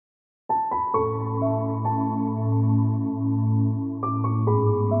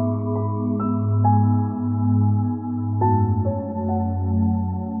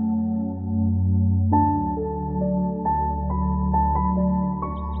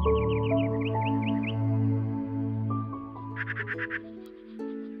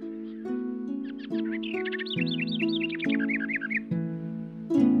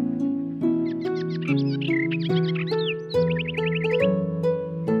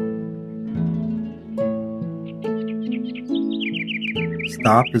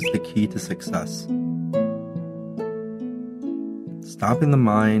Stop is the key to success. Stopping the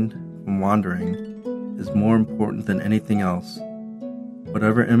mind from wandering is more important than anything else.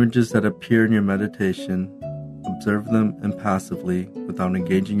 Whatever images that appear in your meditation, observe them impassively without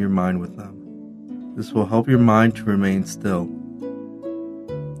engaging your mind with them. This will help your mind to remain still.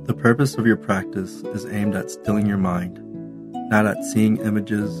 The purpose of your practice is aimed at stilling your mind, not at seeing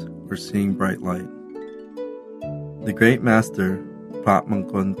images or seeing bright light. The great master, Phat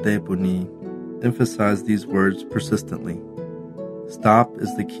Mongkol Tepuni, emphasized these words persistently. Stop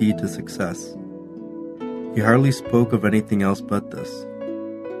is the key to success. He hardly spoke of anything else but this.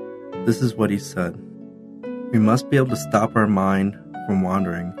 This is what he said. We must be able to stop our mind from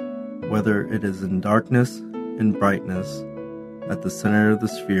wandering, whether it is in darkness, in brightness, at the center of the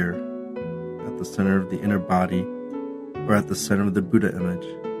sphere, at the center of the inner body, or at the center of the Buddha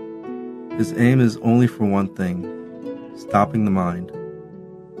image. His aim is only for one thing, stopping the mind.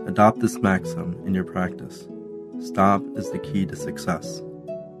 Adopt this maxim in your practice. Stop is the key to success.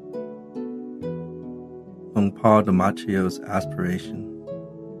 Longpa Tamachio's aspiration.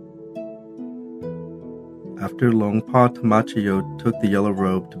 After Longpa Tamachio took the yellow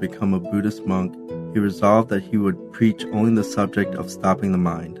robe to become a Buddhist monk, he resolved that he would preach only the subject of stopping the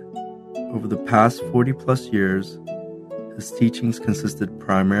mind. Over the past 40-plus years, his teachings consisted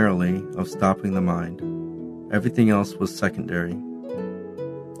primarily of stopping the mind. Everything else was secondary.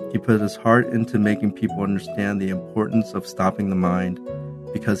 He put his heart into making people understand the importance of stopping the mind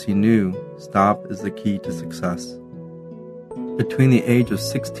because he knew stop is the key to success. Between the age of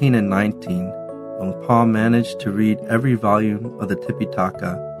 16 and 19, Longpa managed to read every volume of the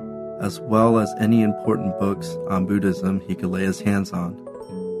Tipitaka as well as any important books on Buddhism he could lay his hands on.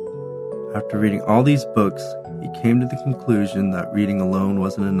 After reading all these books, he came to the conclusion that reading alone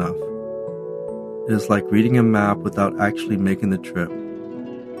wasn't enough. It is like reading a map without actually making the trip.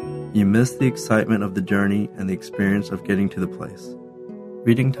 You miss the excitement of the journey and the experience of getting to the place.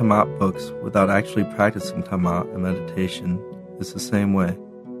 Reading Tamat books without actually practicing Tamat and meditation is the same way.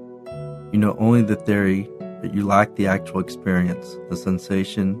 You know only the theory, but you lack the actual experience, the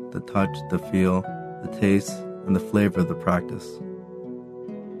sensation, the touch, the feel, the taste, and the flavor of the practice.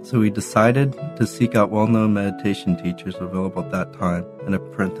 So he decided to seek out well-known meditation teachers available at that time and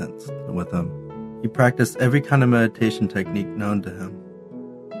apprentice with them. He practiced every kind of meditation technique known to him.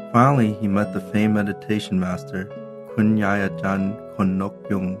 Finally, he met the famed meditation master, Kunyai Ajahn Konok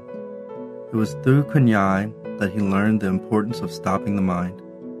Yung. It was through Kunyai that he learned the importance of stopping the mind.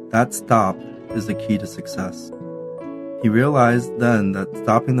 That stop is the key to success. He realized then that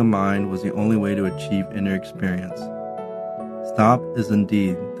stopping the mind was the only way to achieve inner experience. Stop is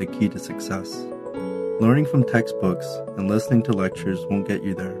indeed the key to success. Learning from textbooks and listening to lectures won't get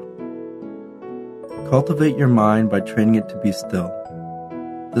you there. Cultivate your mind by training it to be still.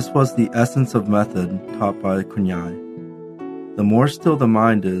 This was the essence of method taught by Kunyai. The more still the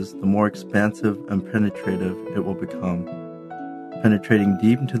mind is, the more expansive and penetrative it will become, penetrating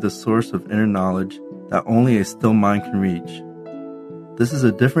deep into the source of inner knowledge that only a still mind can reach. This is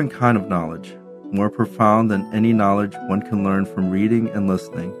a different kind of knowledge, more profound than any knowledge one can learn from reading and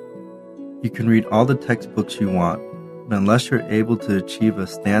listening. You can read all the textbooks you want, but unless you're able to achieve a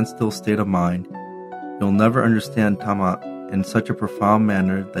standstill state of mind, you'll never understand Tamat in such a profound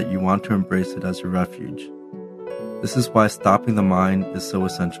manner that you want to embrace it as your refuge. This is why stopping the mind is so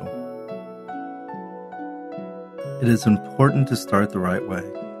essential. It is important to start the right way.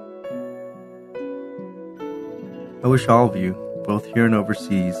 I wish all of you, both here and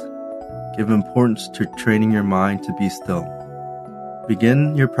overseas, give importance to training your mind to be still.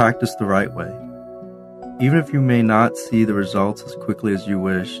 Begin your practice the right way. Even if you may not see the results as quickly as you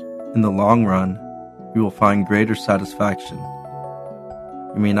wish, in the long run, you will find greater satisfaction.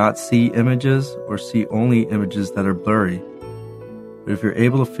 You may not see images or see only images that are blurry, but if you're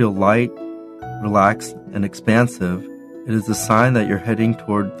able to feel light, relaxed, and expansive, it is a sign that you're heading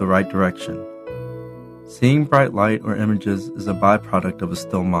toward the right direction. Seeing bright light or images is a byproduct of a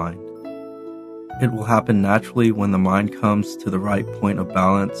still mind. It will happen naturally when the mind comes to the right point of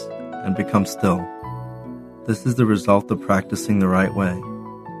balance and becomes still. This is the result of practicing the right way.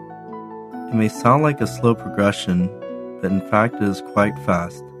 It may sound like a slow progression, but in fact it is quite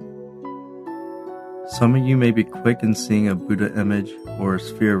fast. Some of you may be quick in seeing a Buddha image or a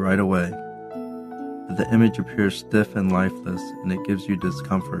sphere right away, but the image appears stiff and lifeless and it gives you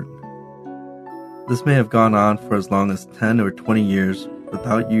discomfort. This may have gone on for as long as 10 or 20 years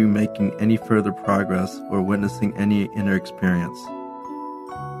without you making any further progress or witnessing any inner experience.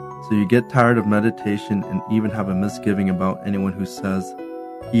 So you get tired of meditation and even have a misgiving about anyone who says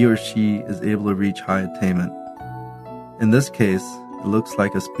he or she is able to reach high attainment. In this case, it looks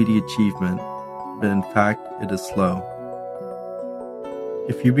like a speedy achievement, but in fact it is slow.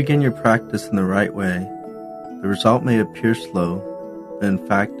 If you begin your practice in the right way, the result may appear slow, but in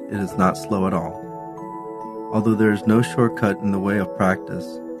fact it is not slow at all. Although there is no shortcut in the way of practice,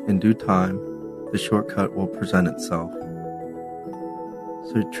 in due time, the shortcut will present itself.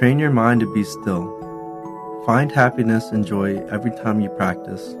 So train your mind to be still. Find happiness and joy every time you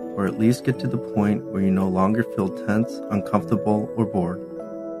practice, or at least get to the point where you no longer feel tense, uncomfortable, or bored.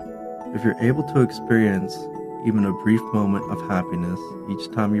 If you're able to experience even a brief moment of happiness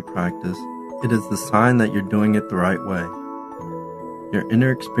each time you practice, it is the sign that you're doing it the right way. Your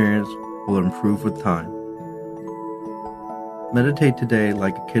inner experience will improve with time. Meditate today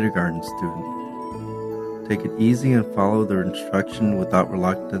like a kindergarten student. Take it easy and follow their instruction without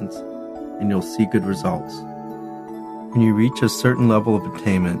reluctance, and you'll see good results. When you reach a certain level of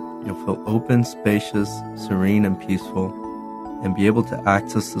attainment, you'll feel open, spacious, serene, and peaceful, and be able to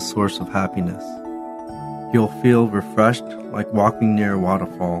access the source of happiness. You'll feel refreshed like walking near a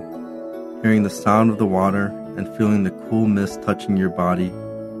waterfall, hearing the sound of the water and feeling the cool mist touching your body,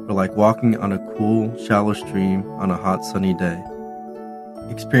 or like walking on a cool, shallow stream on a hot, sunny day.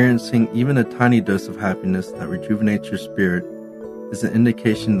 Experiencing even a tiny dose of happiness that rejuvenates your spirit is an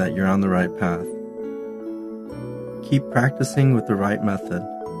indication that you're on the right path. Keep practicing with the right method.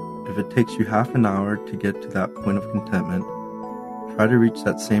 If it takes you half an hour to get to that point of contentment, try to reach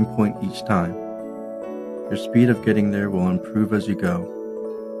that same point each time. Your speed of getting there will improve as you go,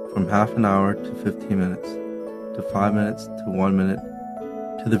 from half an hour to 15 minutes, to 5 minutes to 1 minute,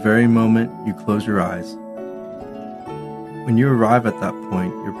 to the very moment you close your eyes. When you arrive at that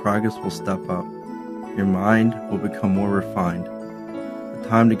point, your progress will step up. Your mind will become more refined. The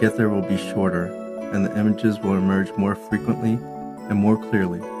time to get there will be shorter, and the images will emerge more frequently and more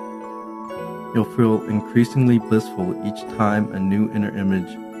clearly. You'll feel increasingly blissful each time a new inner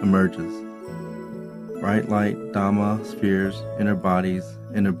image emerges. Bright light, Dhamma, spheres, inner bodies,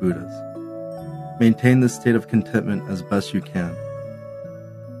 inner Buddhas. Maintain this state of contentment as best you can.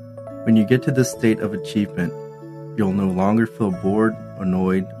 When you get to this state of achievement, you'll no longer feel bored,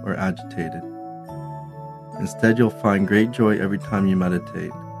 annoyed, or agitated. Instead, you'll find great joy every time you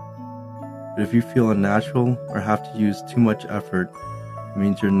meditate. But if you feel unnatural or have to use too much effort, it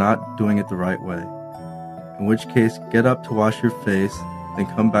means you're not doing it the right way. In which case, get up to wash your face, then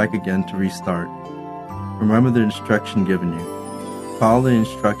come back again to restart. Remember the instruction given you. Follow the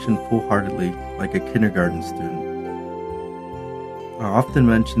instruction full-heartedly like a kindergarten student. I often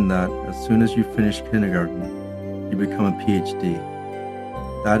mention that as soon as you finish kindergarten, you become a PhD.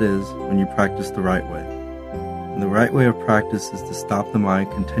 That is, when you practice the right way. And the right way of practice is to stop the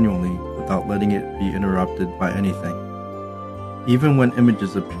mind continually without letting it be interrupted by anything. Even when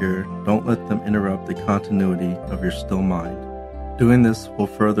images appear, don't let them interrupt the continuity of your still mind. Doing this will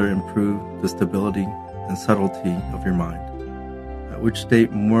further improve the stability and subtlety of your mind, at which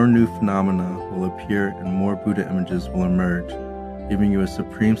state more new phenomena will appear and more Buddha images will emerge, giving you a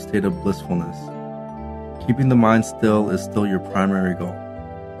supreme state of blissfulness. Keeping the mind still is still your primary goal.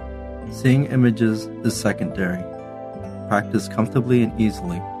 Seeing images is secondary. Practice comfortably and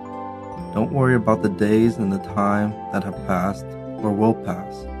easily. Don't worry about the days and the time that have passed or will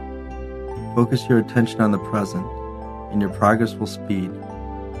pass. Focus your attention on the present, and your progress will speed.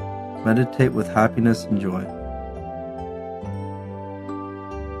 Meditate with happiness and joy.